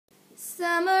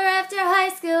Summer after high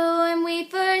school when we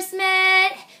first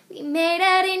met, we made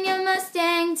out in your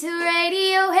Mustang to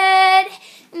Radiohead.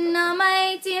 And on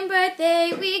my 18th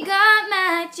birthday we got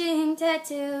matching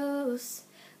tattoos.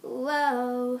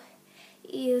 Whoa.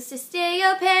 Used to steal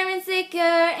your parents' liquor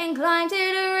and climb to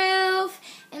the roof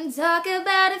and talk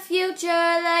about a future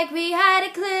like we had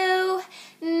a clue.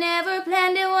 Never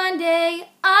planned it one day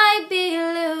I'd be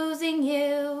losing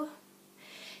you.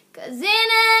 'Cause in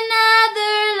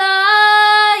another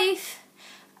life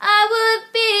I would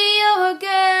be your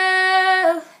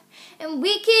girl, and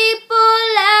we keep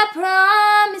all our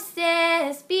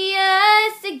promises, be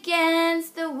us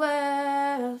against the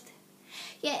world.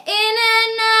 Yeah, in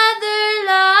another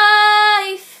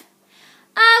life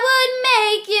I would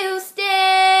make you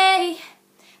stay,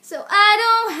 so I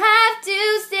don't have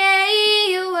to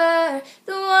say you were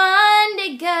the one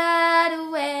that got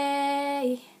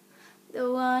away. The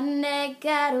one that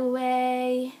got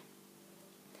away.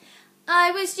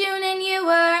 I was June and you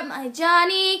were my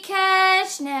Johnny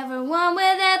Cash, never one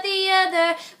without the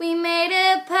other. We made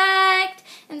a pact,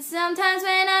 and sometimes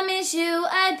when I miss you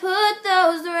I put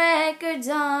those records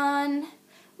on.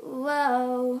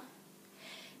 Whoa.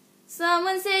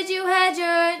 Someone said you had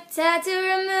your tattoo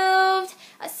removed.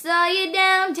 I saw you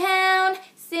downtown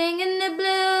singing the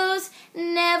blues.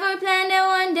 Never planned that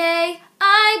one day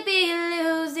I'd be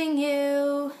losing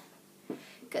you.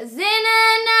 'Cause in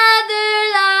another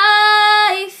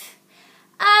life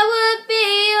I would be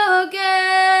your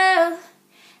girl,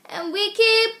 and we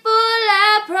keep all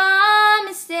our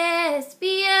promises,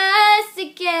 be us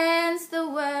against the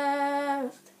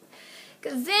world.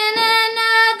 'Cause in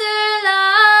another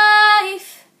life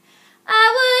I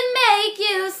would make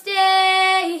you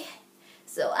stay,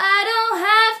 so I don't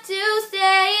have to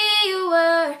say you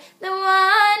were the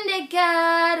one that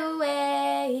got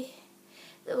away.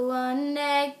 The one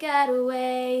that got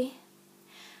away.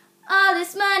 All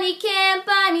this money can't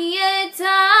buy me a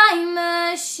time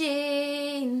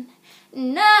machine.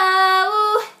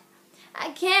 No, I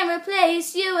can't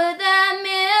replace you without